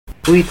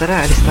Uy,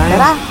 tara, alis tayo.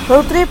 Tara,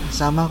 road trip.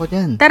 Sama ako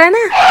dyan. Tara na.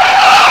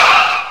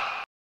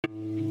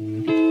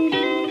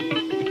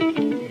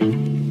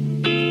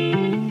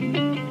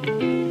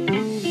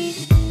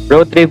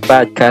 Road Trip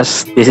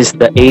Podcast. This is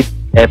the 8th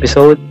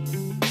episode.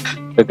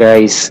 So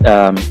guys,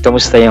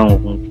 kamusta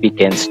yung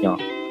weekends nyo?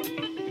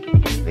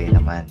 Okay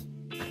naman.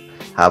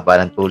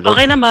 Haba ng tulog.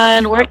 Okay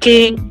naman,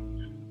 working.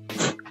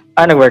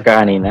 Nag-work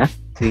ka kanina?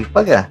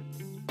 Sipag ah.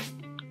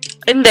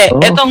 Hindi,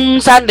 etong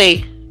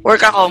Sunday,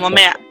 work ako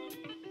mamaya.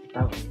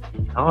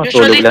 Ako,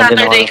 Usually tulog lang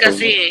din Saturday ako.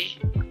 kasi eh.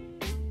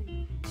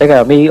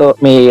 Teka,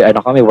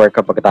 may work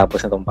ka pagkatapos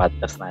na tong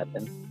podcast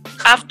natin.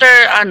 After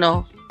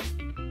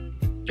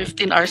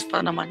 15 hours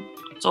pa naman.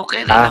 So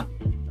okay lang.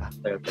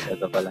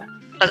 Ito pala.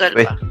 Tagal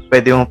pa.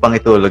 Pwede mo pang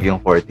itulog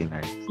yung 14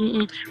 hours.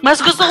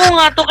 Mas gusto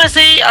ko nga to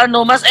kasi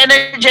mas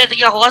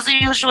energetic ako kasi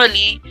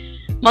usually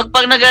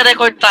pag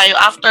nag-record tayo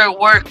after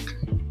work.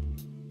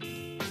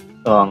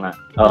 Oo nga.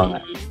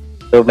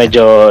 So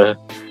medyo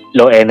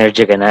low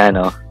energy ka na,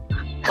 no?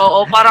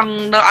 Oo,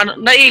 parang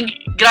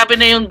grabe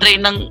na yung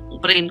drain ng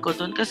brain ko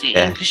dun kasi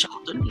English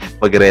ako dun.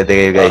 Mag-ready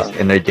kayo guys.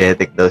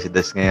 Energetic daw si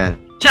Des ngayon.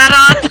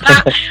 Charot!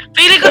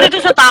 Feeling ko dito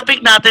sa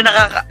topic natin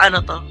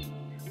to.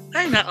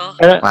 Ay,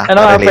 nako. Ano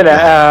nga pala,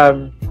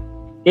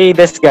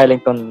 Des galing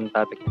tong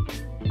topic.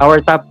 Our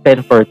top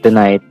 10 for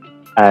tonight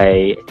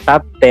ay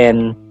top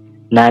 10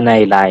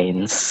 nanay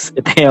lines.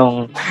 Ito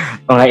yung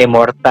mga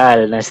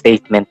immortal na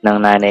statement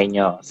ng nanay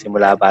nyo.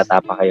 Simula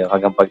bata pa kayo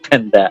hanggang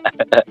pagtanda.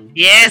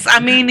 Yes,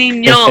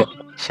 aminin nyo.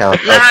 Shout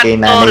out Lahat kay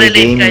to Nanay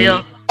relate Jane. kayo.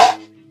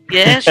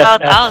 Yes, shout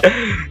out.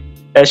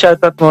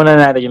 Shout out muna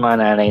natin yung mga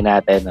nanay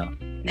natin, no?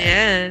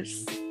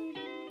 Yes.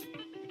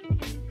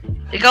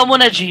 Ikaw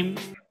muna, Jim.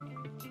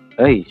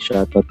 Ay,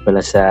 shout out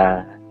pala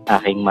sa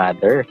aking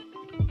mother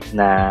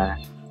na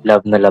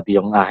love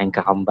yung aking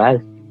kakambal.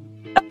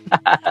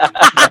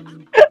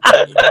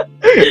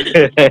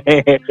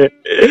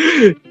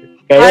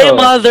 Hi,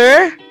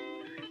 mother.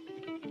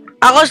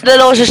 Ako,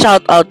 dalawa sa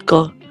shoutout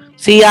ko.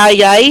 Si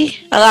Yayay,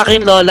 ang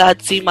aking lola,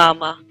 at si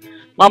Mama.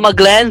 Mama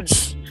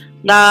Glens,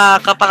 na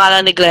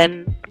kapangalan ni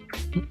Glenn.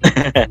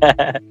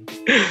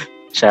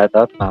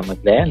 Shoutout, Mama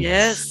Glenn.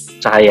 Yes.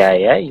 Tsaka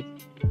Yayay.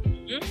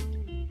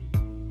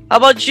 How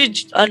about you,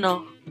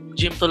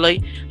 Jim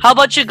tuloy? How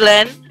about you,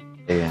 Glenn?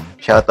 Ayan.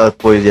 Shout out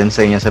po dyan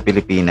sa inyo sa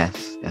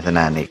Pilipinas. Yan sa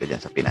nanay ko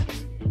dyan sa Pinas.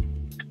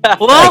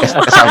 Wow!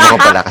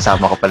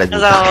 Kasama ko pala dito.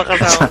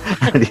 Kasama.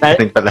 Dito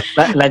rin pala.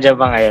 Nandiyan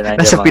ba ngayon?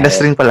 Nasa Pinas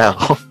rin pala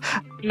ako.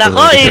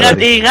 Nako,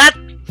 ingat-ingat.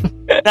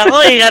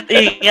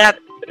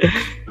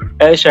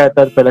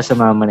 Shoutout pala sa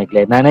mama ni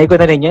Glenn. Nanay ko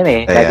na rin yan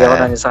eh. Lagi ako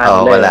nandiyan sa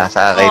kanila. Wala.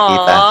 Sa kay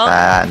tita.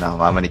 Sa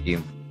mama ni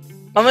Jim.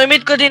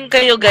 Mamimit ko din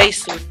kayo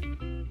guys soon.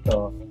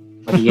 So,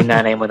 magiging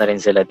nanay mo na rin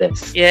sila,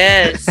 Des.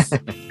 Yes.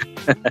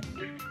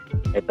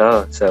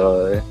 Ito.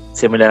 So,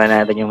 simulan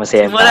na natin yung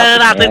masayang Simulan na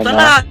natin. Ito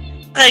na.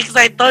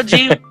 Ka-excite to,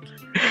 Jim.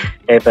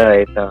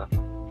 Ito.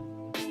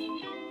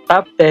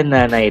 Top 10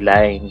 nanay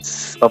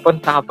lines.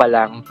 Papunta ka pa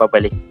lang,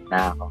 pabalik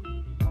na ako.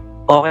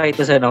 Okay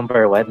ito sa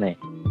number 1 eh.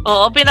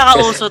 Oo,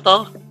 pinakauso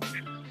to.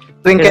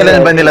 Tuwing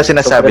kailan ba nila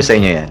sinasabi sa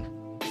inyo yan?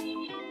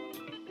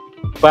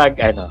 Pag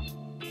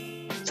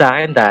sa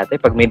akin dati,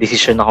 pag may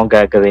desisyon akong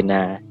gagawin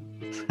na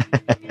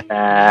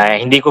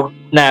hindi ko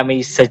na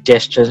may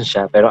suggestion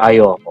siya, pero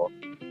ayoko.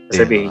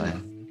 Sabihin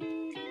niya,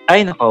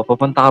 ay nako,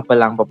 pupunta ka pa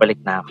lang,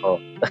 pabalik na ako.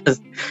 Tapos,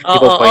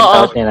 point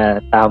out niya na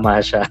tama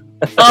siya.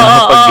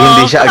 Pag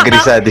hindi siya agree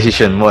sa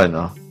decision mo,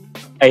 no?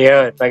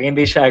 Ayun, pag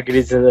hindi siya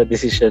agree sa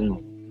decision mo,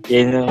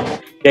 yan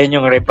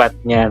yung repat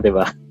niya, di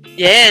ba?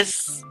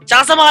 Yes.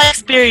 Tsaka sa mga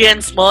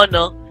experience mo,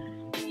 no?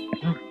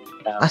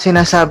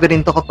 Sinasabi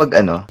rin to kapag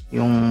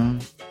yung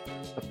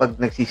kapag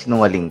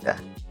nagsisinungaling ka.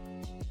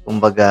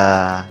 Kumbaga,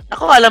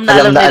 ako alam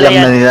na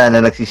nila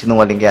na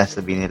nagsisinungaling kaya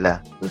sabihin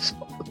nila,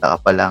 pupunta ka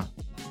pa lang,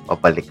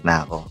 pabalik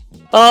na ako.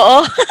 Oo.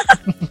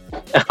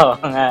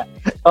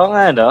 Oo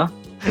nga, no?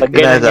 Pag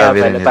gano'n nga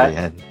pala,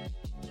 yan.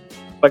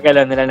 Pag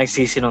alam nila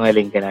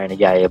nagsisinungaling ka na,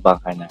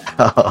 nagyayabang ka na.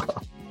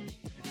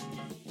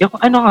 Yung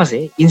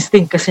kasi,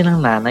 instinct kasi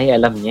ng nanay,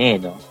 alam niya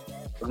eh, no?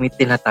 Pag may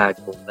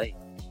tinatago ka eh.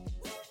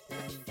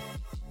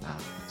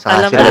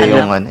 Saka sila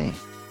yung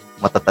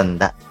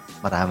matatanda.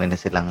 Marami na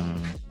silang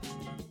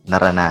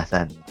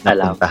naranasan,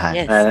 napuntahan.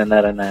 Yes.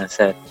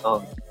 Naranasan.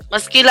 Oh.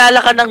 Mas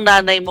kilala ka ng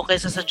nanay mo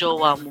kaysa sa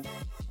jowa mo.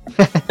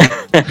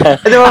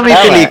 Di ba may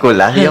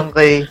pelikula? Yung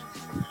kay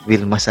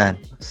Vilma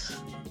Santos.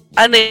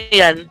 Ano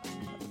yan?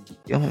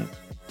 Yung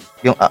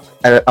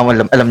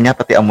alam niya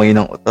pati amoy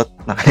ng utot.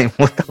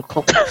 Nakalimutan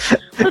ko.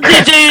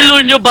 DJ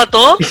Lunyo ba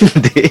to?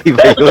 Hindi,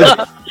 iba yun.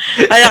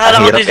 Ay, akala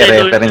ko hirap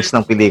i-reference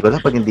ng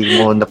pelikula pag hindi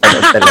mo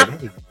napanood talaga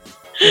eh.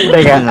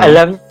 Teka,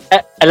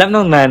 alam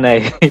nung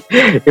nanay,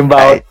 yung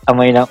bawat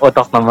amoy ng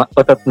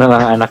utot ng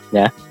mga anak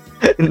niya.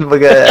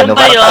 Baga,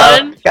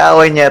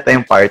 kaaway niya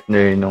yung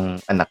partner nung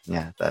anak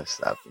niya.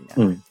 Tapos sabi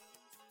niya,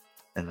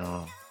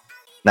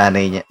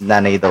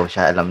 nanay daw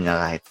siya, alam niya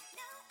kahit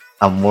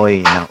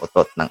amoy ng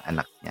utot ng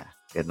anak niya.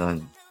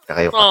 Ganun.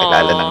 Kaya kayo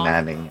kakilala ng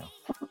nanay niyo.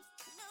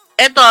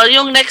 Eto,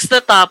 yung next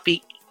na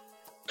topic.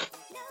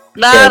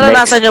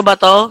 Naranasan nyo ba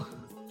to?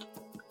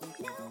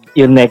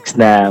 Yung next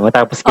na,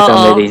 matapos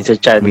kitang nalin sa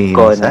chan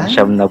ko ng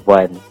 9 na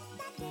buwan.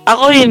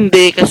 Ako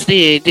hindi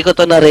kasi hindi ko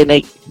to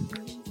narinig.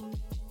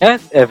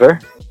 Ever?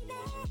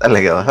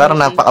 Talaga ba? Parang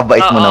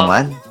napakabait mo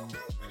naman.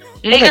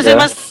 Hindi kasi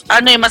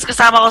mas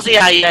kasama ko si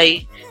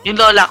Yayay, yung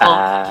lola ko.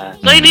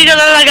 So hindi na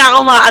talaga ako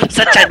maano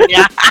sa chan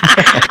niya.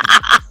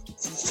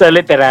 Sa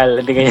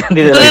literal, hindi ganyan.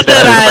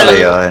 Literal.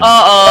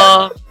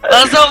 Oo.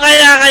 So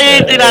kaya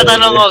yung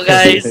tinatanong ko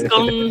guys,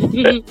 kung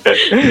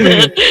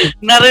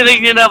narinig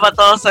niyo na ba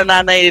to sa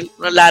nanay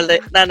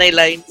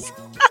lines?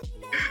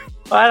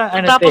 Parang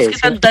tapos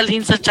kitang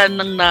dalhin sa chan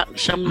ng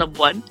 9 na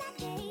buwan?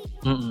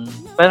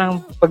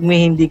 Parang pag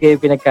may hindi kayo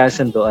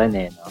pinagkasunduan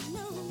no?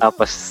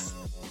 Tapos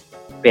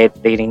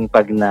pwedeng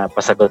pag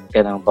napasagot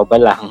ka ng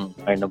babalang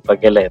or ng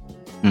pagalit.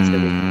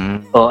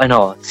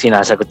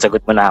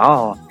 Sinasagot-sagot mo na ako.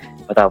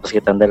 Matapos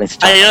kitang dalhin sa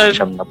chan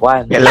ng 9 na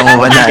buwan. Alam mo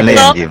ba na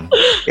yun, Jim?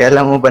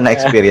 Alam mo ba na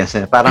experience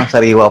na parang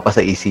sariwa pa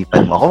sa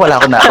isipan mo? Ako wala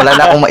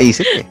na akong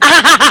maisip eh.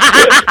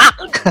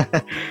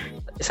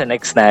 Sa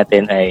next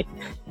natin ay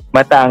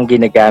mata ang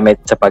ginagamit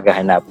sa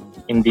paghahanap,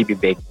 hindi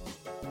bibig.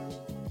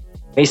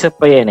 May isa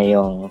pa yan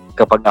yung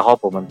kapag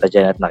ako pumunta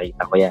dyan at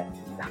nakita ko yan.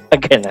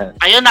 Ganun.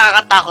 Ayun,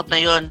 nakakatakot na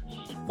yun.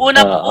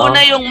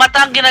 Una yung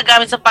mata ang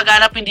ginagamit sa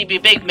paghanap, hindi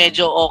bibig.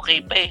 Medyo okay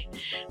pa eh.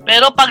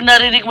 Pero pag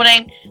narinig mo na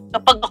yung,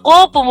 kapag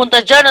ako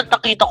pumunta dyan at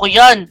nakita ko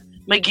yan,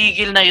 may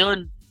gigil na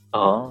yun.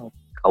 Oo.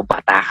 Ikaw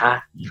bata ka.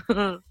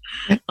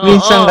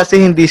 Minsan kasi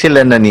hindi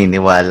sila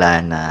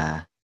naniniwala na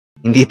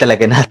hindi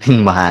talaga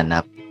natin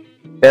mahanap.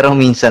 Pero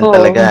minsan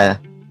talaga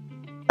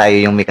tayo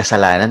yung may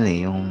kasalanan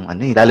eh. Yung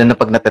lalo na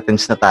pag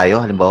natetense na tayo,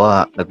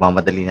 halimbawa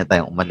nagmamadali na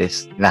tayong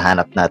umalis,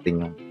 hinahanap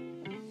natin yung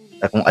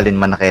kung alin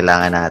man na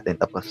kailangan natin,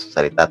 tapos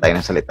salita tayo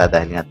ng salita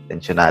dahil nga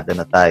tensyonado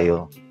na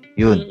tayo.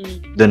 Yun,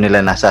 doon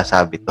nila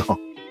nasasabi to.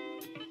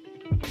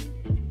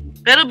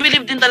 Pero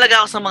believe din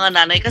talaga ako sa mga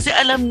nanay kasi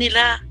alam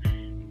nila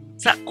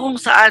kung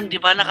saan, di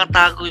ba,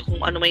 nakatago kung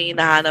ano may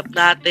hinahanap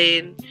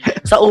natin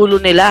sa ulo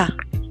nila.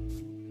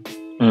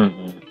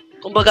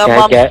 Kumbaga,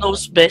 mom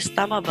knows best.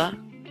 Tama ba?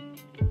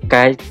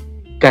 Kahit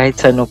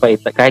saan pa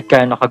kahit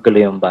gaano kagulo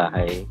yung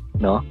bahay,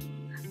 no?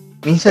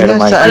 Minsan lang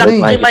sa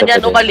hindi man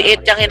yan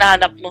umaliit yung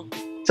hinahanap mo.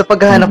 Sa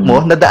paghahanap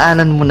mo,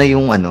 nadaanan mo na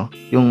yung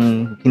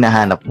yung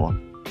hinahanap mo.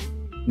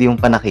 Hindi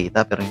yung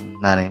panakita, pero yung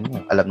nanay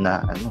mo, alam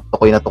na,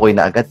 tukoy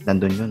na agad,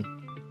 nandun yun.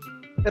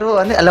 Pero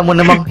alam mo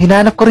namang,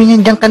 hinahanap ko rin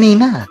yan dyan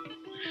kanina.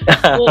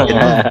 Oo.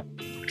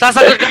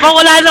 Sasagot ko pa,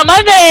 wala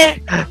naman eh.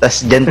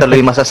 Tapos dyan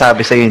tuloy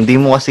masasabi sa'yo, hindi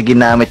mo kasi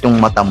ginamit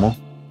yung mata mo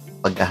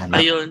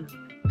paghahanap. Ayun.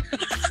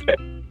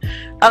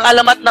 Ang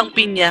alamat ng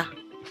pinya.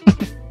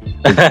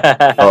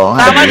 Oo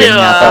nga. Tama di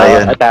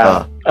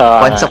ba?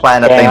 Once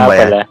upon a time ba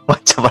yan?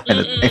 Once upon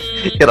a time.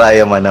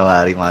 Hiraya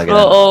Manawari, mga ganun.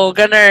 Oo,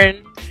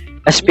 ganun.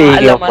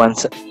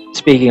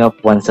 Speaking of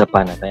once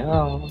upon a time,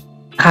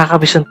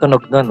 nakakabis yung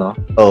tunog nun, no?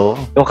 Oo.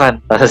 Yung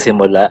kanta sa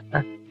simula.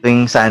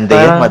 Tuwing Sunday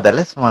yan,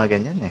 madalas mga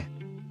ganyan eh.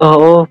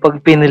 Oo, pag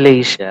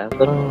pinilay siya,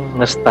 parang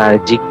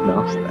nostalgic,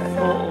 no?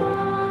 Oo.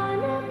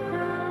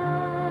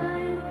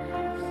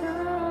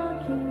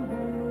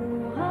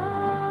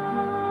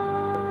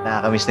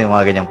 Nakakamiss na yung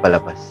mga ganyang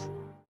palabas.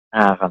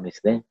 Nakakamiss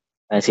din.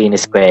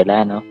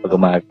 Sineskwela, no? Pag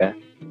umaga.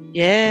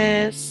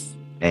 Yes.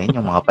 Ngayon,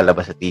 yung mga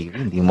palabas sa TV,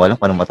 hindi mo alam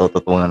kung ano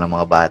matututunan ng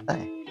mga bata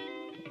eh.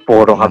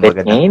 Puro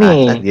kabit ngayon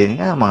eh. Yun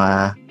nga, mga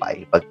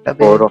paipagkabit.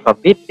 Puro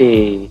kabit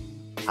eh.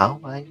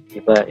 Away.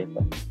 Iba.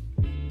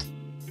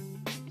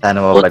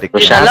 Sana mabalik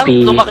ko siya.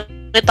 Shopee.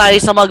 Lumaki tayo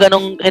sa mga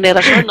ganong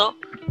henerasyon, no?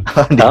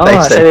 Hindi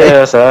tayo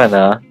seryoso,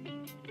 no?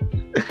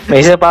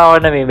 May isa pa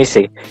ako namimiss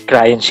eh.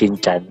 Crayon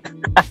Shin-chan.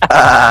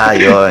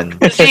 Yun.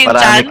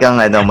 Marami kang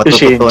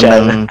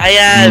matututunan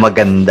ng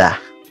maganda.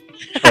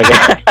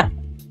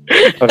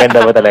 Maganda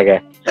ba talaga?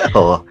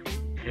 Oo.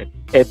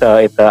 Ito.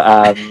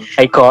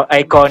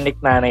 Iconic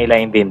nanay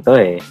line din to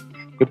eh.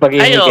 Yung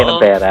pag-ihingi ka ng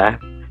pera.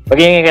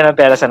 Pag-ihingi ka ng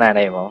pera sa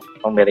nanay mo,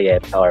 pang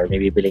merienda or may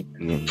bibiling,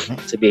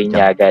 sabihin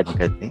niya agad,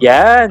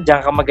 yan,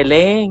 diyan ka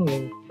magaling.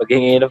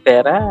 Pag-ihingi ng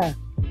pera.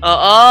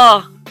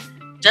 Oo.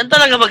 Diyan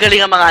talaga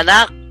magaling ang mga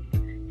anak.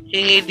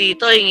 Hingi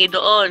dito, hingi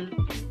doon.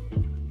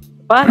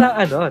 Parang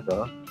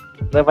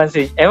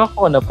napansin, ewan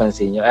ko kung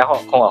napansin nyo,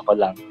 kung ako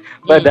lang.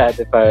 Ba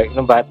dati,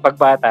 pag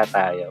bata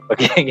tayo,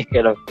 pag hingi ka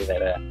ng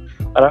pera,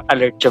 parang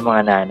alert yung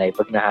mga nanay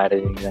pag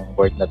naharinig ng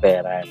word na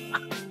pera.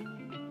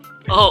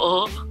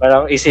 Oo.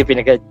 Parang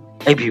isipin agad,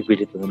 ay,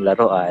 bibili ito ng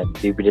laruan,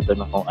 bibili ito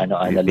ng kung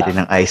ano-ano lang.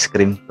 Bibili ng ice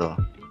cream to.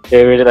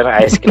 Bibili ito ng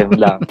ice cream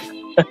lang.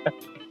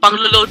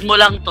 Pang-load mo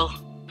lang to.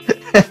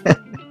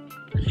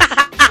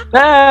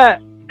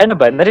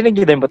 Narinig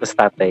niyo din ba ito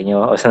sa tatay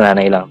niyo o sa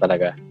nanay lang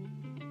talaga?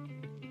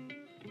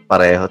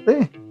 Pareho to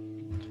eh.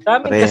 Sa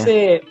amin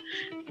kasi,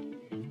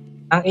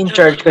 ang in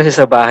charge kasi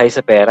sa bahay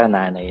sa pera,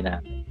 nanay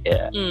na.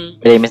 Kaya,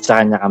 limit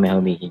sa kanya kami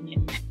humihingi.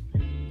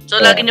 So,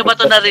 lagi niyo ba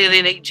ito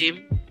naririnig,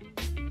 Jim?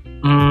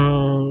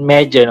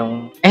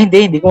 Medyo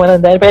hindi ko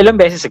matandaan. Pero ilang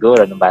beses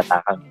siguro nung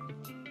bata kami.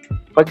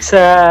 Pag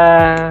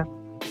sa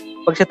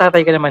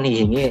tatay ka naman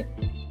hihingi,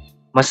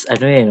 mas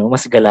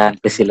mas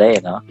galante sila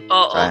no?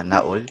 Oo. Sana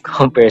all.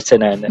 Compare sa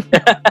nanay.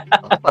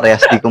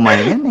 Parehas di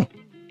kumain yan eh.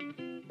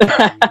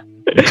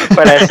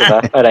 Parehas ba?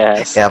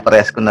 Parehas. Kaya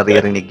parehas ko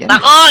naririnig yan.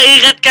 Nako,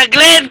 ingat ka,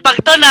 Glenn.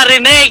 Pag to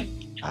narinig.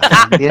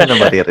 Hindi na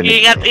maririnig.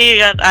 Ingat.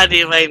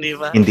 Hindi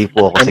ba? Hindi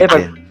po ako si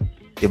Glenn.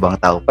 Ibang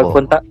tao po.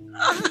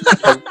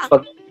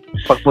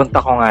 Pagpunta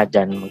ko nga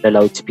dyan,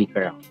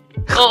 magda-loudspeaker ako.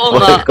 Oo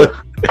nga.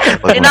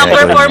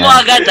 Ina-perform mo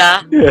agad,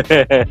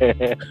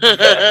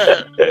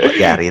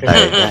 Yari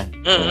tayo dyan.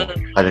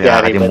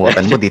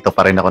 Nakalimutan mo, dito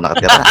pa rin ako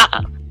nakatira.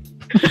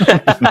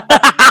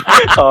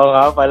 Oo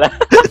nga pala.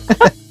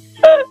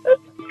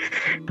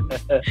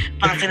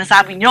 Pang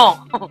sinasabi nyo.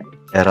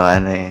 Pero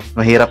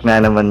mahirap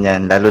nga naman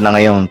yan. Lalo na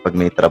ngayon, pag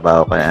may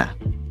trabaho ka na,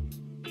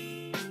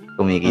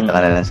 kumikita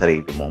ka na ng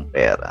sarili mong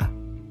pera.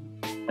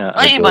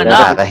 Ay, iba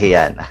na.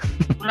 Nakakahiya na.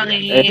 Walang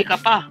hihingi ka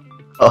pa.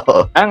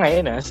 Oo.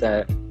 Ngayon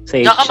sa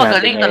age Diyan ka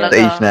magaling natin. talaga. Sa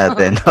age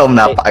natin.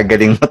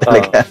 Napakagaling mo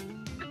talaga.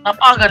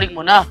 Napakagaling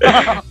mo na.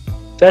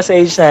 Sa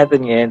age natin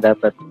ngayon,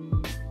 dapat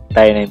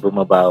tayo na yung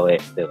bumabawi.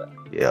 Diba?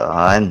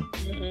 Yan.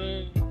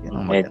 Yan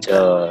ang medyo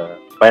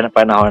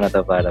panahon na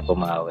to para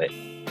bumawi.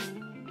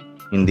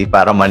 Hindi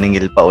para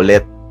maningil pa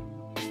ulit.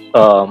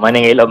 Oo,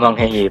 maningil o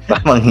manghingi pa.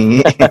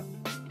 Manghingi.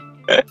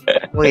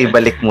 Uy,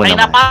 balik mo Ay,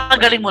 naman.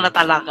 napakagaling mo na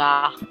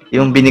talaga.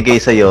 Yung binigay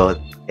sa'yo,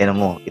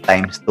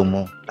 i-times 2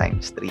 mo,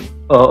 times 3.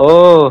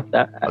 Oo.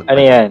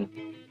 Ano yan?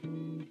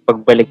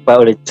 Pagbalik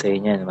pa ulit sa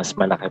inyo, mas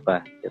malaki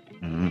pa.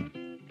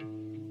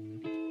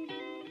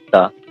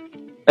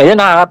 Ayun,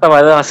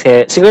 nakakatawa na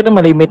kasi siguro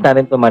malimit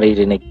natin ito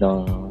maririnig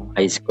nung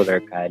high school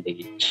or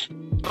college.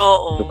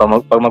 Oo. So,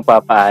 pag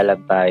magpapaalam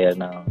tayo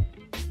ng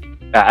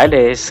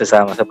kaalis,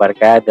 sasama sa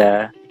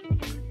barkada,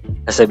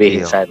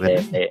 sasabihin sa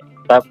atin,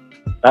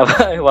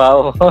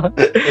 wow.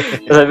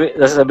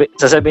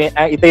 sasabihin,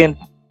 ito yung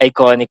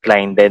iconic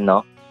line din,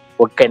 no?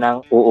 Huwag ka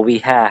nang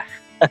uuwi, ha?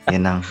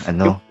 Yan ang,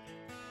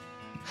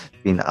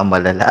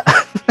 pinakamalala.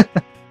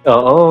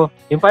 Oo.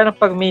 Yung parang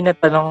pag may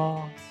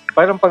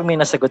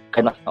nasagot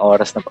ka ng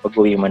oras na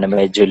pag-uwi mo na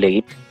medyo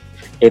late,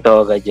 ito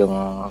agad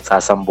yung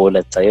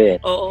sasambulat sa'yo, eh.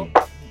 Oo.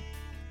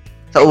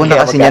 Sa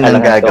una kasi niyan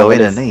lang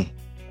gagawin,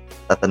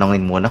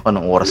 tatanungin muna kung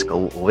anong oras ka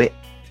uuwi.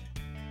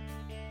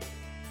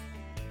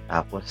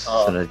 Tapos,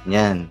 sunod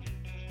niyan,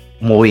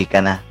 umuwi ka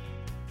na.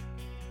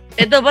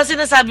 Ito ba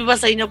sinasabi ba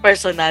sa inyo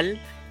personal?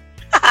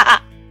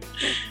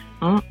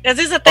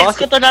 Kasi sa text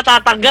ko to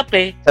natatanggap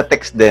eh. Sa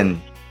text din.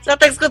 Sa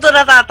text ko to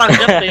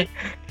natatanggap eh.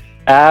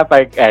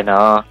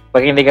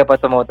 Pag hindi ka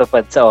pa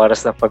tumutupad sa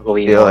oras ng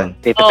pag-uwi mo,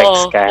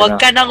 titext ka. Huwag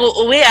ka nang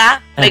uuwi,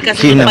 May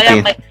kasi pa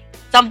yan, may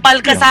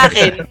sampal ka sa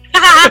akin.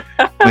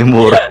 May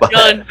mura pa.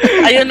 Yun.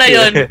 Ayun na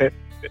yun.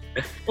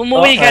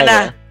 Umuwi ka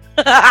na.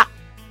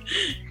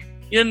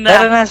 Yun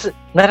na.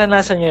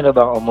 Naranasan nyo na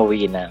bang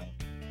umuwi ng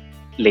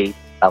late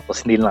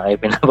tapos hindi lang kayo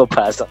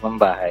pinapapasok ng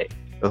bahay?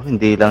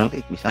 Hindi lang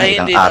late. Minsan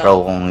ilang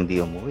araw kung hindi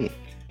umuwi.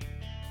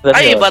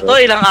 Ay, iba to.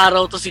 Ilang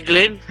araw to si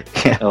Glenn.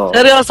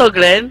 Seryoso,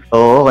 Glenn?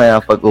 Oo,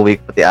 kaya pag uwi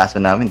ko pati aso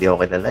namin, hindi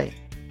ako kilala eh.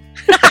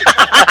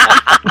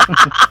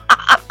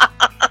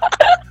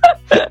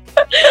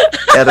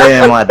 Pero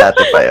yung mga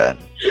dati pa yun.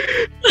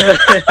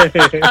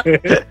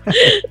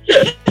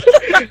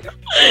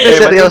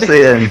 Seryoso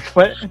yan.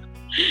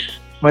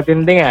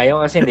 Matindi nga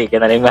yung kasi hindi ka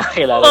na rin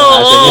makakilala.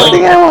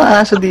 Hindi nga mga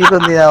aso dito,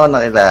 hindi na ako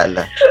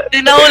nakilala.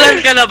 Tinaulan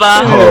ka na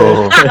ba?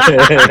 Oo.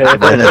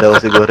 Iba na daw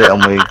siguro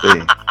yung amoy ko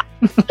eh.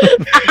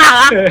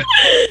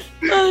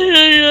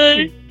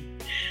 Ay.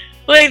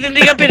 Wait,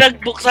 hindi ka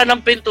pinagbuksan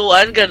ng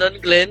pintuan, ganon,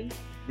 Glenn?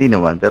 Hindi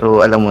naman,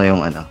 pero alam mo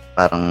yung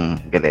parang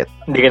galit.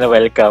 Hindi ka na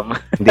welcome.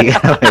 Hindi ka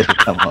na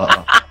welcome,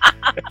 oo.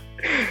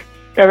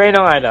 Kami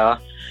nung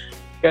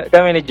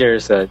kami ni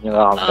Gerson, yung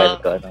kakambal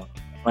ko,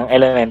 ng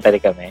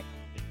elementary kami.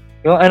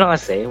 Yung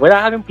kasi,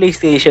 wala kaming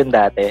PlayStation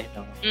dati,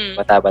 nung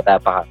bata-bata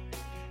pa kami.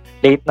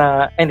 Late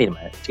na, hindi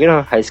naman,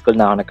 siguro high school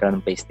na ako nagkaroon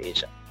ng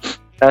PlayStation.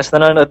 Tapos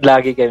nanonood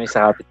lagi kami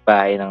sa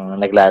kapitbahay ng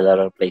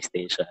naglalaro ng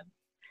PlayStation.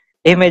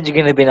 Medyo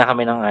ginabi na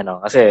kami ng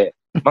kasi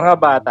mga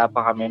bata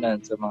pa kami nun,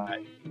 so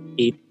mga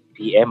 8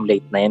 p.m.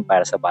 late na yun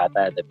para sa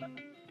bata, diba?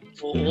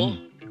 Oo.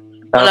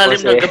 Malalim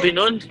na gabi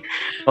nun.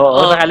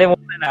 Oo,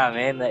 nakalimutan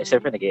namin.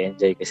 Siyempre,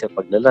 nag-i-enjoy kasi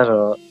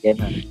paglalaro. Yan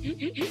na.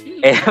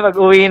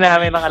 Pag-uwi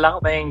namin,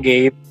 nakalak na yung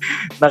gate.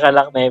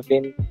 Nakalak na yung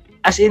pin.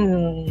 As in,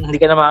 hindi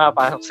ka na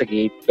makakapasok sa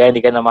gate. Kaya hindi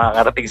ka na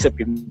makakarating sa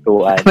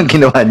pintuan. Anong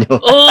ginawa nyo?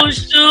 Oh,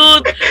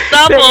 shoot!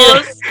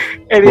 Tapos?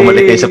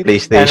 Bumalik kayo sa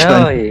PlayStation.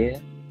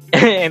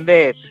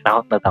 Hindi.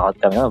 Takot na takot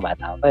kami.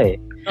 Bata pa eh.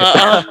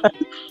 Oo.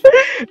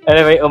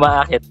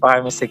 Umaakit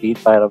pa kami sa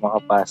gate para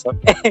makapasok.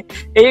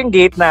 Yung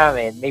gate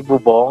namin, may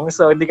bubong.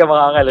 So, hindi ka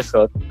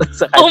makakalusot.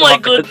 Oh my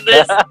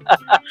goodness!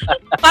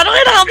 Paano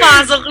kayo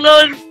nakapasok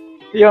nun?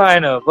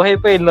 Yung buhay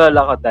pa yung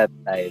lola ko that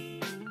time.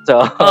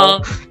 So,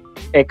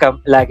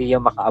 lagi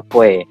yung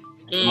makaapo eh.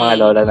 Yung mga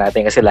lola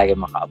natin kasi lagi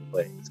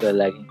makaapo eh. So,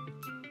 lagi,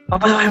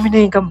 papalawin mo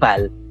na yung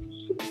kambal.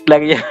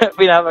 Lagi niya,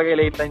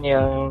 pinapagalitan niya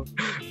yung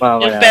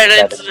mama yung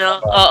parents niya.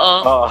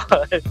 Oo.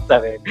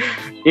 Sabi,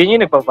 yun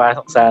yung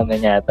nagpapasok sa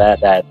amin yata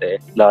dati,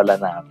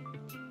 lola namin.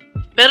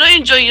 Pero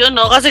enjoy yun,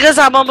 no? Kasi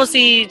kasama mo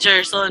si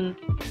Gerson.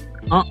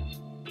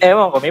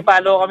 Ewan ko, may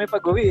palo kami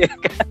pag uwi.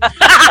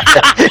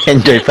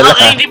 Enjoy pala.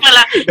 Okay, hindi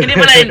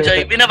pala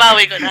enjoy.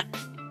 Binabawi ko na.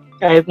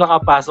 Kahit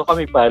nakapasok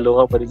kami,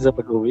 palo ka pa rin sa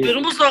pag-uwi. Pero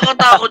mas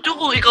nakatakot yun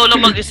kung ikaw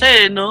lang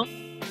mag-isa no?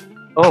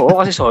 Oo,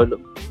 kasi solo.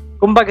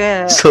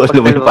 Kumbaga,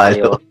 Solo may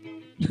palo.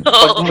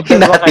 Oo.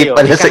 Hinati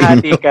pala sa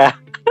inyo. Ka.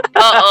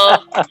 Oo.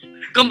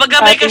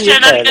 Kumbaga may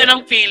kasyanan ka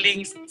ng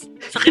feelings.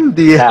 Sakit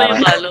Hindi mo yung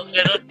palo.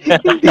 Ganun.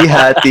 Hindi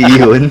hati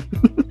yun.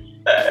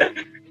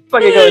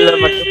 Pag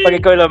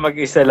ikaw lang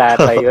mag-isa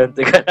lata yun.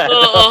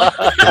 Oo.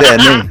 Kasi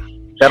ano eh.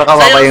 Pero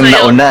kawawa yung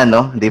Sayo. nauna,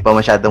 no? Hindi pa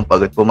masyadong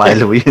pagod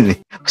pumalo yun eh.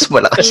 Mas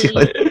malakas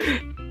yun.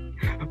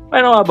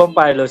 Paano nga bang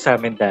palo sa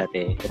amin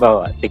dati?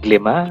 Diba,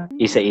 tig-5,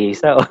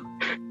 isa-isa, o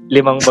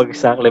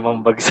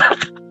 5 bagsak.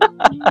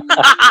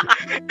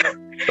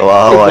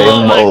 Kawawa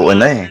yung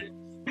mauuna eh.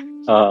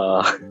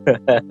 Oo.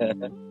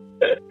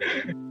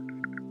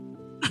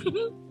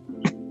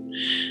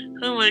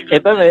 Oh my God.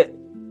 Ito,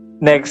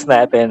 next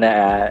natin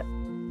na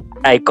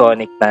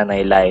iconic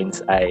Nanay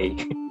lines ay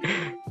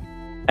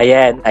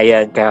ayan,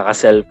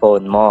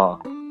 kaka-cellphone mo.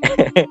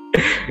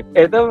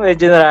 Ito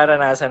medyo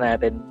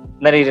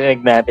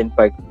naririnig natin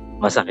pag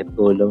masakit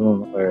ulo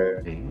mo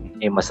or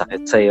may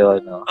masakit sa'yo,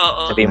 no?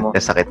 Oo. Sabi mo,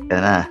 Kasakit ka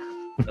na.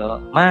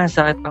 ma,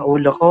 sakit ang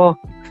ulo ko.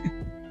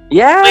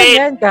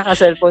 Yan,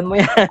 kaka-cellphone mo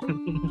yan.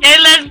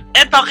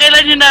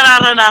 Kailan yung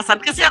nararanasan?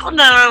 Kasi ako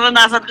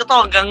nararanasan ko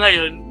to hanggang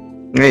ngayon.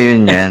 Ngayon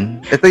yan.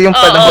 Ito yung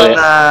panahon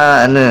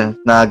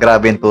na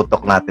grabe yung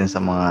tutok natin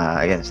sa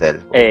mga,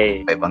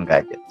 cellphone. Ibang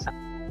gadgets.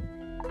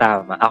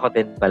 Tama. Ako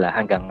din pala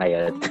hanggang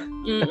ngayon.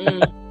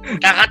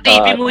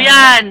 Kaka-TV mo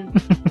yan.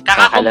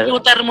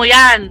 Kaka-computer mo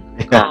yan.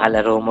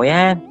 Kakalaro mo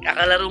yan.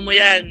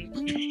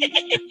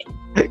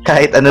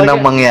 Kahit ano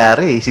nang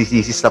mangyari,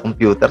 sisisi sa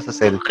computer, sa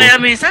cellphone. Kaya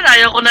minsan,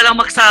 ayaw ko na lang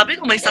magsabi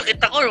kung may sakit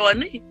ako or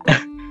ano eh.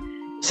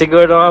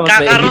 Siguro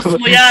nga, kakaros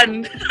mo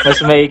yan. Mas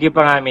maigi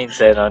pa nga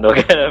minsan, no?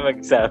 Huwag ka na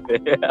magsabi.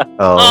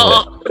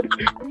 Oo.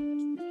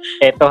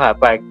 Eto ha,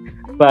 pag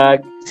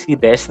si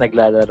Des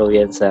naglalaro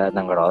yan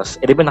ng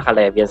Ross, di ba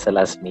nakalive yan sa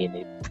last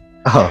minute?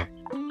 Oo.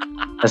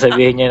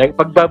 Sabihin niya,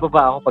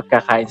 pagbababa ako,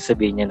 pagkakain,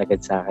 sabihin niya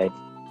agad sa akin,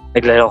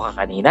 naglaro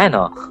ka kanina,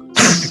 no?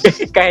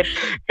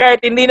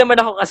 kahit hindi naman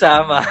ako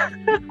kasama.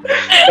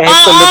 Kahit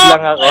tulog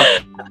lang ako.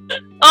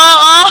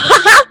 Oo.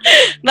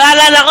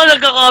 Naalala ko,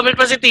 nagko-comment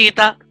pa si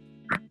tita.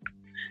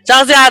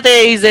 Tsaka si Ate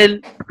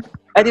Hazel.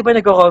 Ay, di ba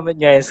nagko-comment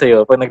niya yan sa'yo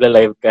pag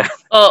nagla-live ka?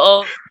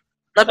 Oo.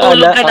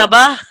 Natulog ka na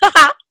ba?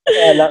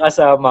 Wala,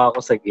 kasama ako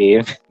sa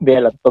game. Hindi,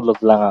 alam, tulog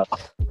lang ako.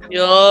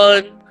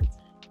 Yun.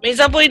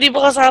 Minsan po, hindi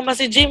po kasama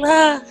si Jim,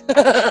 ha?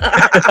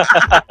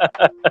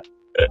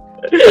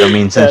 Pero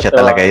minsan siya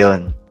talaga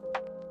yun.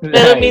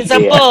 Pero minsan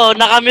po,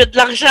 nakamute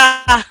lang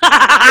siya.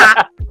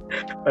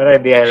 Para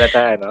hindi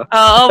halata, no?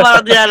 Oo, para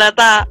di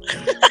halata.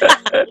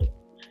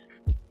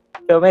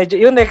 So, medyo,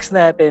 yung next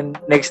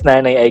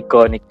nanay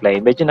iconic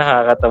line, medyo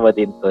nakakatawa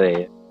din to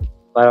eh.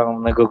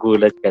 Parang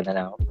nagugulat ka na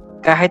lang.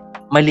 Kahit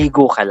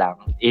maligo ka lang,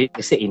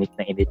 kasi init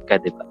na init ka,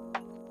 di ba?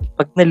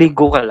 Pag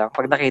naligo ka lang,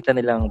 pag nakita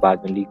nilang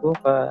bagong ligo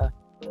ka,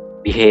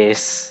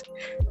 bihis,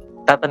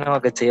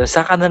 tatanong agad sa'yo,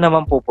 saan ka na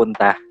naman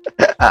pupunta?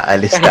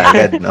 Aalis ka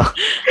agad, no?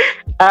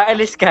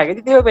 Aalis ka agad.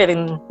 Hindi ba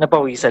pwedeng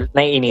napawisal,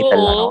 naiinitan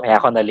lang, no? Kaya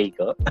ako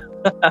naligo.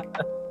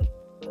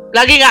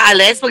 Lagi nga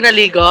alis pag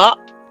naligo?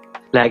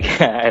 Lagi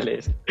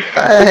aalis.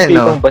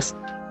 No?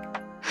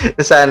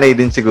 Nasanay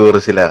din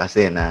siguro sila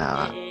kasi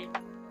na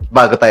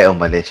bago tayo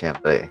umalis,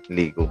 syempre,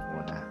 ligo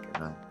muna.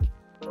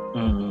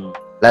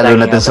 Lalo lagi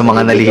na dun sa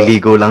mga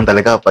naliligo lang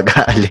talaga pag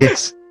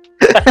aalis.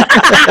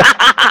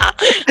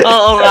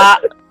 Oo nga.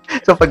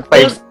 So pag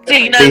 5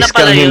 days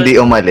kang hindi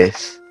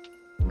umalis,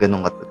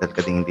 ganun katagal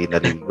ka din hindi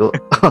naligo.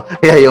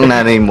 Kaya yung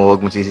nanay mo,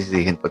 huwag mo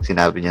sisisihin pag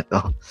sinabi niya to.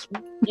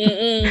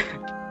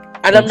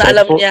 Alam na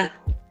alam niya.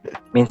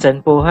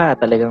 Minsan po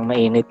talagang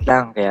mainit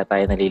lang kaya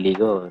tayo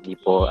naliligo.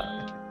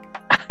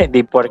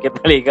 Hindi porket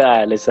naligo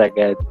alis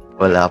agad.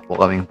 Wala po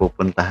kaming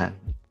pupuntahan.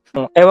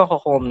 Ewan ko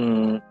kung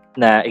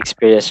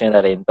na-experience nyo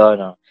na rin to,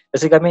 no?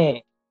 Kasi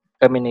kami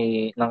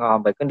ng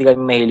kakambal ko, hindi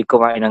kami mahilig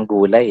kumain ng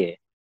gulay eh.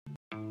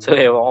 So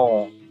ewan ko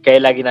kaya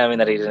lagi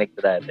namin naririnig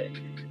to dati.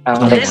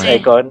 Ang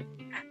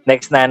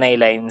next nanay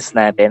lines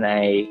natin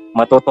ay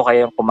matuto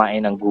kayong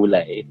kumain ng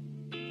gulay.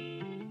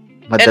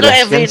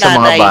 Madalas yan sa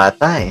mga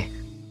bata eh.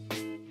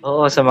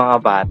 Oo, sa mga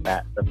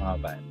bata.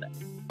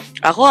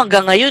 Ako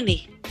hanggang ngayon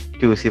eh.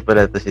 Juicy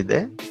pala to si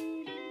Den.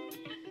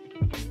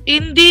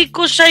 Hindi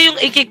ko siya yung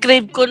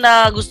i-crave ko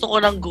na gusto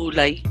ko ng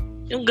gulay.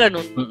 Yung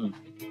ganun.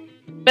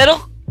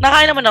 Pero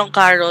nakain naman akong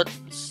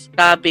carrots,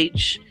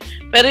 cabbage.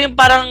 Pero yung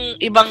parang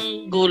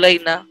ibang gulay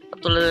na.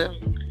 Katulad ng,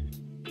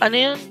 ano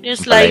yun? Yung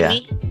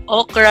slimy.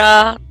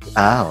 Okra.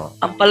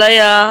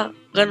 Ampalaya.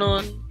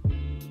 Ganun.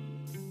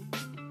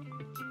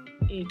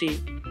 Hindi.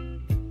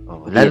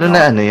 Lalo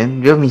na yun.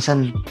 Yung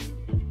minsan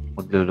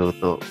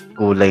magluluto.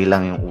 Gulay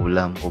lang yung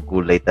ulam o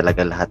gulay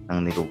talaga lahat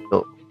ng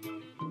niluto.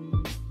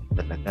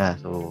 Talaga.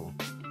 So,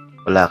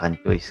 wala kang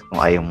choice. Kung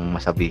ayaw mong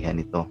masabihan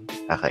ito,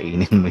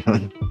 kakainin mo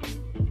yun.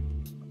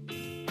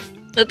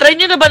 Na-try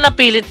nyo na ba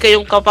napilit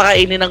kayong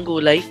kapakainin ng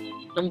gulay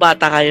nung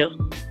bata kayo?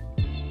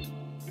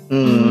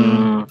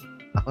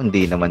 Ako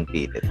hindi naman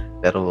pilit.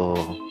 Pero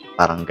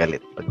parang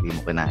galit pag di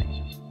mo kinain.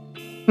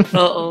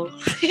 Oo.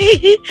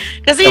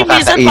 Kasi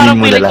minsan parang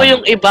pilit ko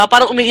yung iba,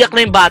 parang umiiyak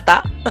na yung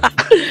bata.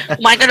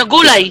 Kumain ka ng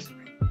gulay.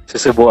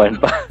 Susubuan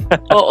pa.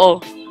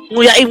 Oo.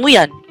 Nguyain mo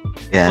yan.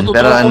 Yan, Matutuwa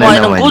pero ano kumain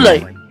ng naman gulay.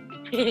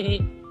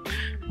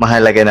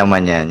 Mahalaga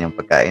naman yan, yung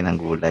pagkain ng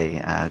gulay.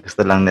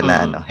 Gusto lang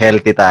nila,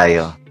 healthy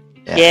tayo.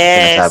 Yan,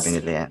 yes. Sinasabi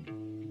nila yan.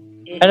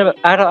 Ano ba,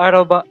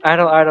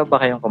 araw-araw ba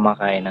kayong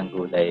kumakain ng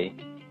gulay?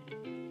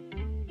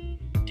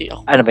 Di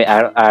ako. Ano ba,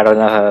 araw-araw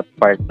na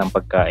part ng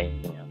pagkain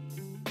niyo?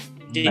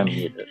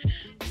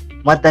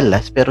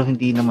 Madalas, pero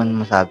hindi naman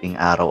masabing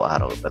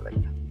araw-araw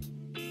talaga.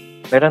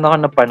 Meron ako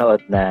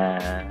napanood na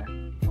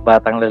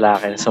batang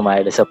lalaki na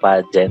sumali sa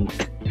pageant.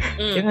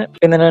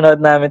 Pinanonood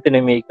namin,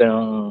 tinimig ko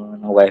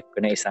ng wife ko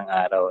na isang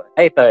araw.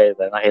 Ay, ito,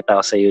 nakita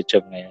ko sa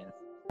YouTube ngayon.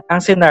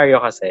 Ang scenario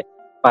kasi,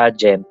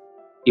 pageant,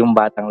 yung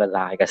batang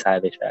lalaki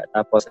kasali siya.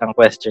 Tapos, ang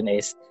question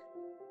is,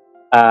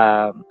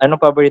 anong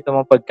paborito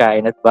mong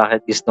pagkain at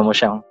bakit gusto mo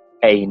siyang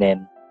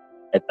kainin?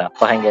 Ito,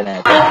 pakinggan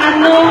natin.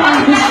 Ano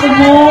ang gusto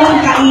mong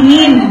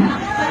kainin?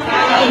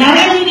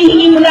 Nanay, ang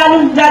hinihingi mo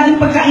laging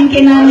pagkain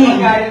kay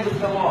nanay.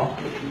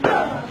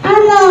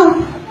 Ano?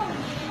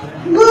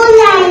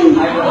 Gulay.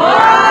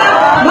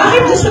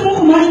 Bakit gusto mong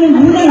kumain ng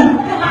gulay?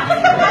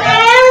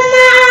 Ayaw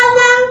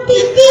maawang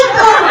titi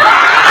ko.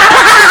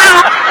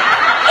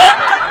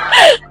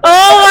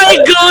 Oh my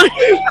God!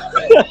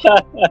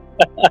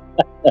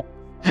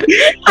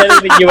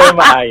 Narinig niyo ba yung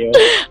maayos?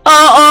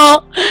 Oo.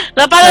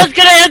 Napanood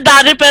ko na yan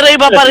dati pero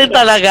iba pa rin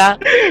talaga.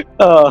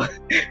 Oo.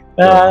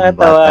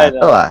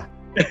 Nakakatawa.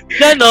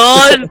 Ito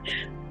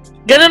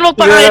Ganon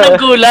magpakain ng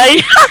gulay.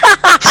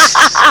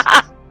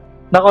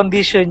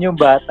 Na-condition yung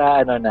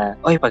bata,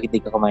 oy, pag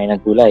hindi ka kumain ng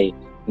gulay,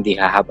 hindi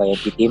hahaba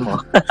yung titi mo.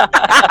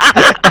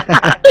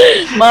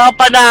 Mga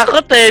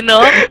panakot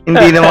no?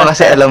 Hindi naman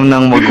kasi alam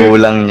ng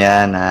magulang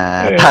niya na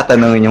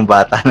tatanungin yung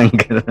bata ng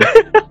gano'n.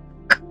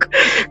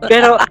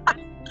 Pero,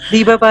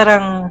 di ba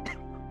parang,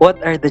 what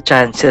are the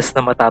chances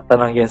na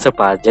matatanong yun sa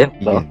pageant,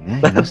 no?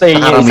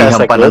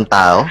 Karamihan pa ng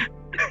tao.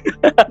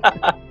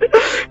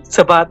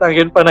 Sa batang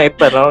yun pa na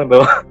itanong,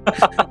 no?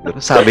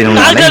 Sabi nung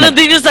nanay, gano'n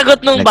din yung sagot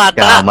ng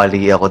bata.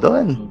 nagkamali ako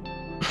doon.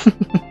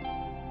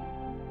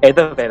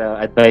 Ito, pero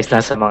advice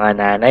lang sa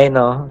mga nanay,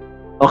 no?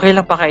 Okay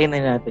lang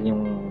pakainin natin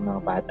yung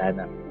mga bata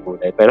ng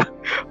gulay, pero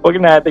huwag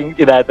natin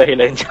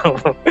tinatahilan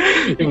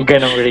yung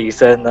ganong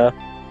reason, no?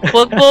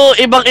 Huwag po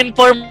ibang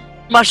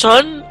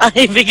informasyon ang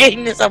ibigay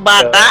niyo sa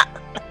bata.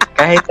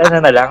 Kahit ano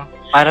na lang,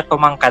 para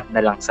tumangkad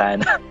na lang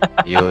sana.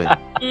 Yun.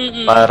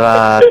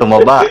 Para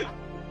tumaba.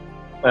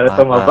 Para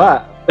tumaba.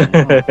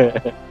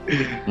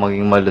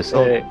 Maging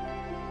malusog.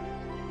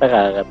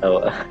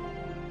 Nakakatawa.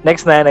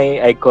 Next nanay,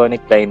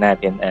 iconic line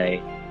natin ay,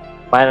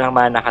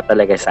 manang-mana ka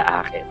talaga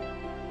sa akin.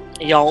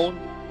 Yun.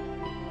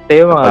 Ito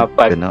yung mga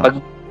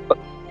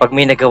pag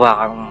may nagawa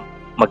kang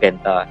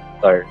maganda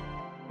or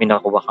may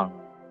nakuha kang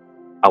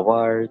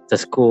award sa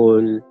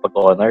school,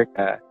 pag-honor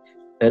ka,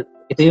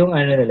 ito yung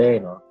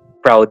nila, no?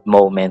 Proud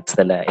moments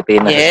nila. Ito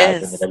yung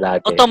nasasabi nila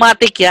lagi.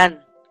 Automatic yan.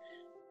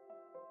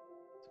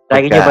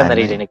 Lagi niyo ba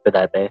naririnig to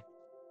dati?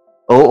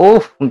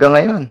 Oo, hanggang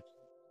ngayon.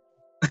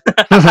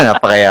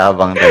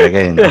 Napakayabang talaga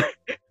yun.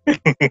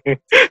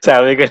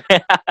 Sabi ko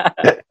na.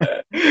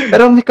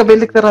 Pero may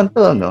kabaliktaran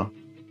to, no?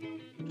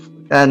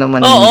 Kaya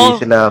naman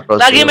hindi sila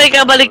proud. Lagi may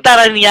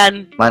kabaliktaran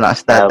yan.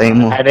 Manakas tatay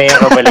mo. Ano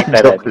yung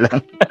kabaliktaran? Joke lang.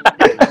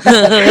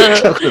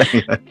 Joke lang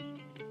yun.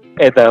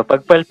 Ito,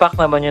 pagpalpak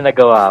naman yung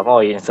nagawa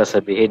mo, yun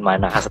sasabihin,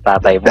 manakas sa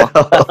tatay mo.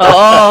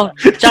 Oo.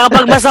 Tsaka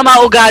pag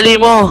masama ugali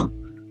mo.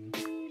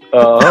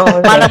 Oo.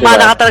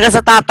 Manang-mana ka talaga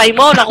sa tatay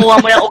mo, nakuha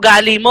mo yung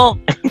ugali mo.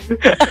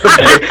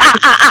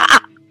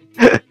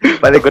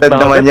 Baliktad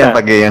naman yan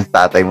pag yung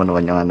tatay mo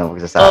naman yung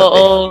magsasabi.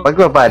 Oo.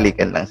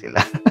 Pagbabalikan lang sila.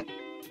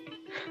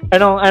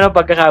 Anong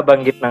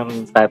pagkakabanggit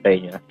ng tatay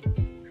niyo?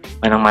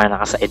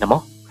 Manang-mana ka sa ina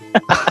mo?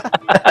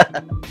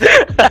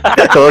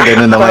 Oo,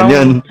 ganun naman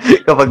yun.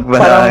 Kapag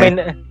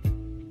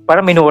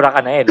parang minura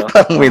ka na no?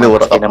 Parang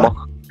minura ka mo.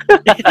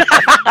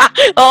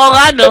 Oo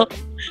nga, no?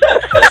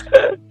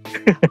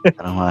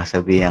 Parang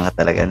masabihan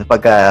ka talaga.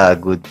 Pagka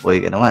good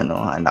boy ka naman,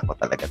 no? Anak ko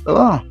talaga to.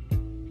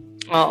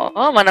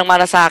 Oo,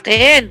 manang-mana sa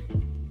akin.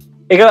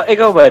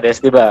 Ikaw ba,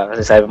 Des? Diba?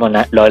 Kasi sabi mo,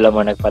 lola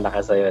mo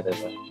nagpalakas sa'yo,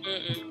 diba?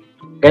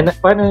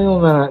 Paano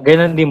yung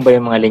ganon din ba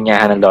yung mga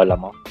linyahan ng lola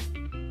mo?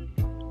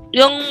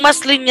 Yung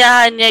mas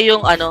linyahan niya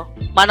yung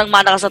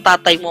manang-mana ka sa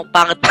tatay mo,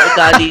 pangit na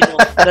ugali mo.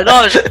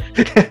 Ganon.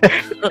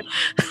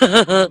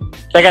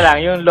 Teka lang,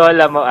 yung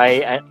lola mo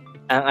ay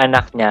ang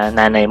anak niya,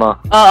 nanay mo.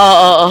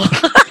 Oo.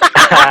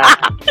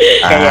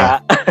 Kaya,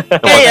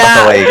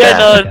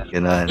 ganon.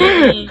 Ganon.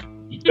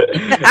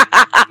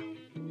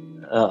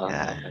 Oo.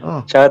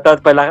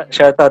 Shoutout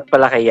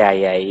pala kay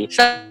Yayay.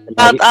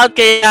 Shoutout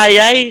kay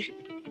Yayay.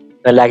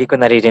 Na lagi ko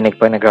naririnig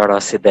pag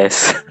nagro-roast si Des.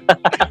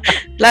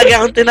 Lagi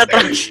akong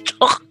tinatrash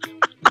talk.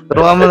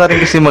 Turuan mo na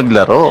rin kasi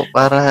maglaro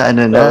para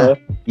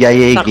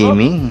Yayay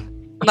Gaming.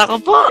 Nako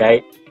po.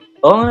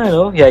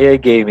 Yaya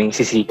Gaming,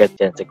 sisikat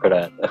yan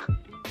sigurado.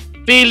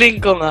 Feeling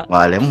ko nga.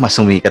 Wala mo, mas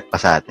sumikat pa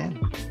sa atin.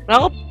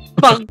 Nako,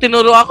 pag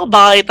tinuro ako,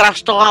 baka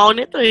i-trash talk ako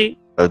nito eh.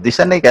 So, di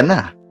sanay ka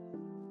na.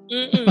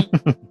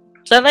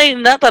 Sanay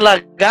na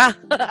talaga.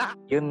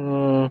 Yung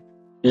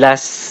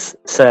last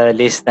sa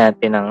list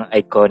natin ng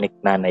iconic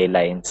nanay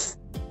lines,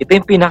 ito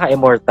yung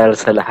pinaka-immortal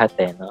sa lahat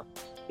no?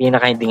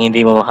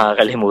 Hindi mo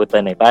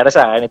makakalimutan Para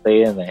sa akin, ito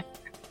yun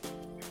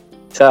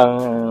So,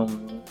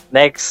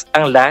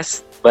 ang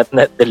last but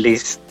not the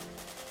least,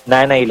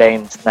 nanay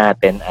lines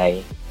natin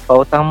ay,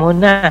 pautang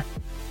muna,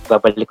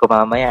 babalik ko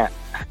mamaya.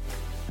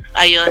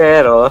 Ayun.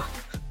 Pero,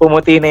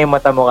 pumuti na yung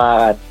mata mo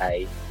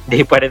kakantay,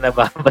 hindi pa rin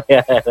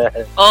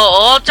nababayaran.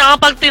 Oo, tsaka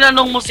pag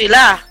tinanong mo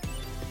sila,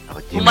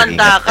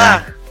 kumanda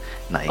ka.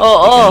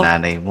 Naikot yung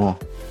nanay mo.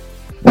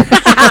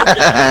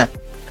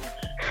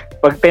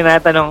 Pag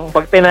tinatanong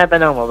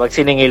mo, pag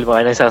siningil mo,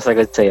 anong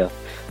sasagot sa'yo?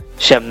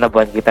 Siyam na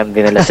buwan kitang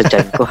dinala sa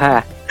tiyan ko,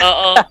 ha?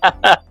 Oo.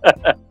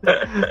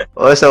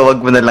 So wag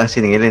mo na lang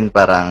siningilin,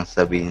 parang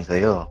sabihin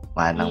sa'yo,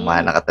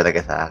 manang-mana ka talaga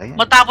sa akin.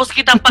 Matapos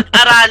kitang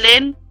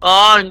pag-aralin,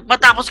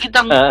 matapos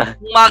kitang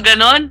mga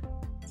ganon.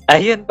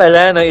 Ayun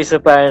pala, isa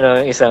pa,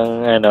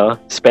 isang,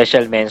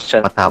 special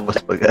mention.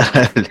 Matapos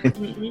pag-aralin.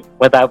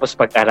 Matapos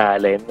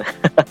pag-aralin.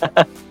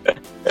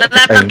 Sa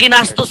lahat ng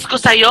ginastos ko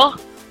sa'yo,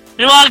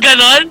 yung mga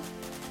ganon.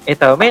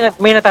 Ito,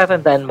 may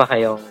natatandaan ba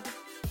kayong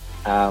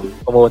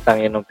umutang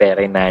yun ng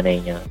pera yung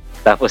nanay niyo,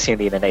 tapos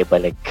hindi na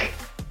naibalik?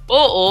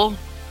 Oo.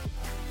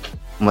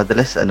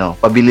 Madalas,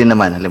 pabili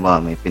naman.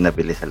 Halimbawa, may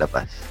pinabili sa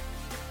labas.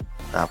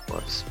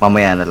 Tapos,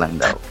 mamaya na lang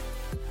daw.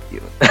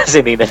 Yun. Kasi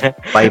hindi na.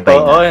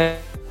 Bye-bye na.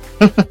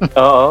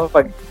 Oo.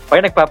 Pag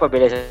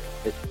nagpapabili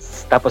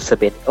tapos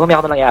sabihin, may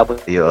ako na lang iabot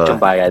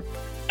yung bayad.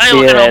 Ay,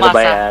 huwag ka na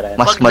umasa.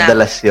 Mas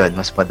madalas yun.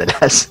 Mas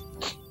madalas.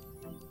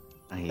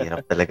 Ang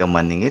hirap talaga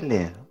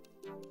maningil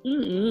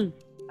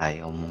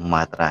Ayaw mong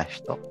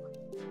matrash talk.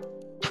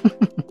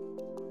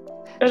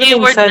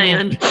 Keyword na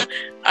yun.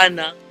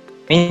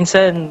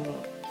 Minsan,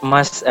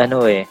 mas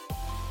ewan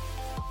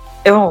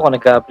ko kung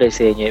nagka-apply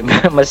sa inyo,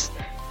 mas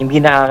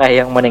hindi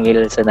nakakahiyang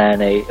maningil sa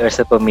nanay or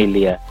sa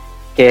pamilya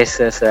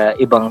kesa sa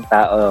ibang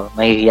tao,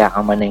 mahihiya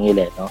kang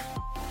maningil no?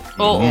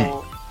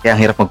 Oo. Kaya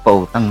ang hirap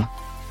magpautang.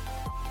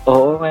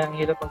 Oo, kaya ang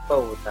hirap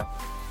magpautang.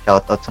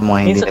 Shoutout sa mga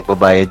hindi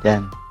nagbabayad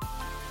dyan.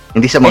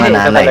 Hindi sa mga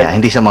nanay,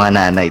 hindi sa mga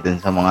nanay, dun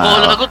sa mga...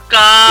 lagot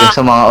ka! Yung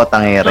sa mga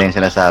otangera yung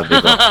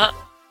sinasabi ko.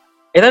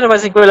 Ito,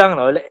 napansin ko lang,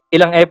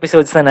 ilang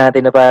episodes na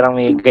natin na parang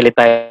may galit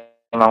tayo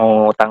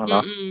mangungutang,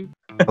 no?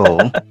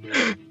 Oo.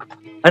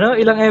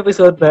 Ilang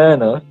episode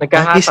na,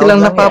 nagkakataon lagi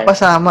silang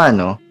napapasama,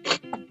 no?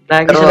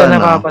 Lagi silang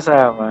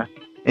napapasama.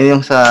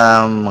 Yung sa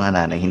mga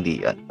nanay,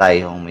 hindi yan.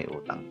 Tayo yung may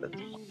utang.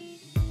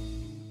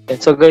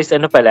 So guys,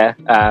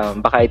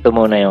 baka ito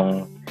muna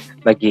yung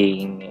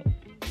maging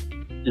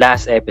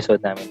last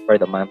episode namin for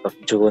the month of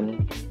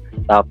June.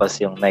 Tapos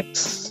yung next,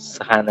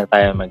 saka na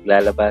tayo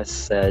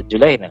maglalabas sa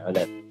July na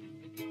ulit.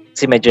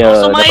 Kasi medyo...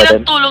 So mga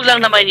ilang tulog lang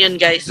naman yun,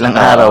 guys. Ilang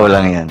araw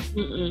lang yan.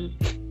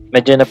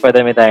 Medyo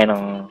napadami tayo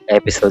ng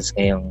episodes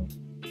ngayong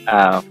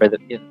sa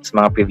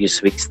mga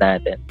previous weeks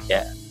natin.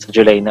 Kaya sa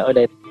July na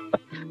ulit,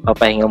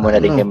 papahinga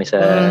muna din kami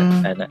sa...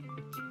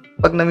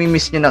 Pag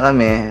namimiss nyo na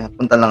kami,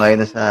 punta lang kayo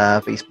na sa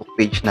Facebook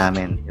page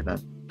namin.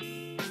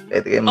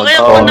 Pwede kayo mag-comment.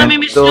 Okay, kung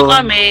namimiss nyo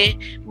kami,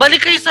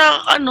 balik kayo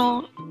sa,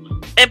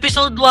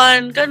 episode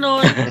 1,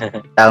 ganun.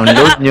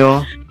 Download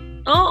nyo.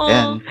 Oo.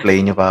 Yan,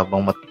 play nyo pa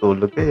habang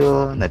matutulog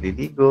kayo,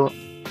 naliligo.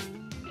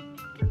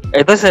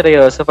 Ito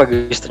seryoso, pag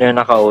gusto nyo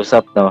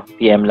nakausap,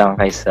 PM lang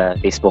kayo sa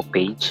Facebook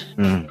page.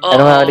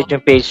 Ano nga ulit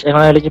yung page?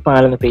 Ano nga ulit yung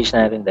pangalan ng page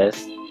natin, Des?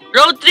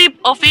 Road Trip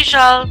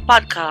Official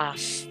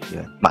Podcast.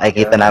 Yun.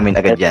 Makikita namin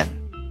agad yan.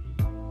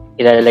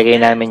 Ilalagay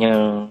namin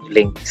yung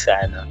link sa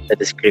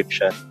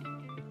description.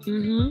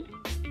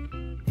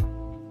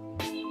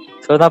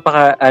 So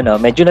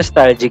medyo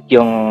nostalgic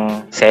yung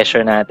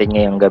session natin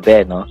ngayong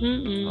gabi, no?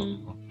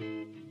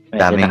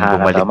 Daming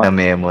bumalik na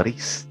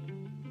memories.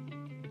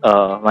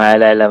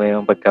 Maalala mo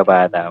yung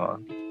pagkabata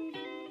mo.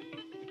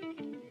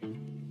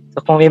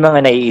 So kung may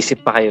mga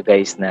naiisip pa kayo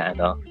guys na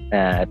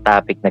na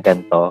topic na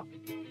ganito,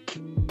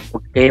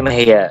 huwag kayo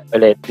mahiya.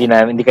 Ulit,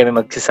 hindi kami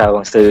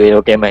magsasawang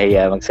studio. Huwag kayo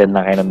mahiya. Mag-send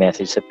lang kayo ng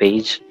message sa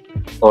page.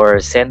 Or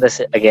send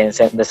us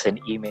an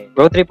email.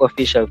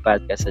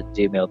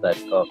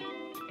 roadtripofficialpodcast@gmail.com.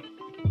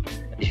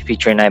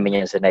 I-feature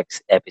namin yan sa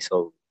next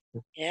episode.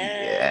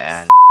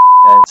 Yes.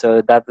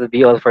 So that will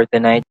be all for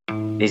tonight.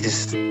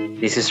 This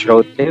is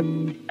Road Trip.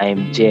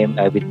 I'm Jim.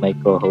 I'm with my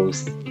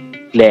co-host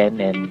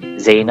Glenn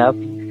and Zainab.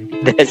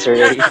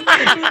 Desiree.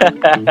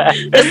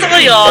 Gusto ko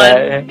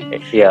yun.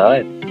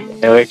 Yun.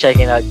 And we're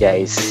checking out,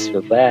 guys.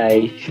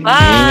 Bye-bye. Bye.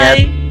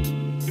 Ingat.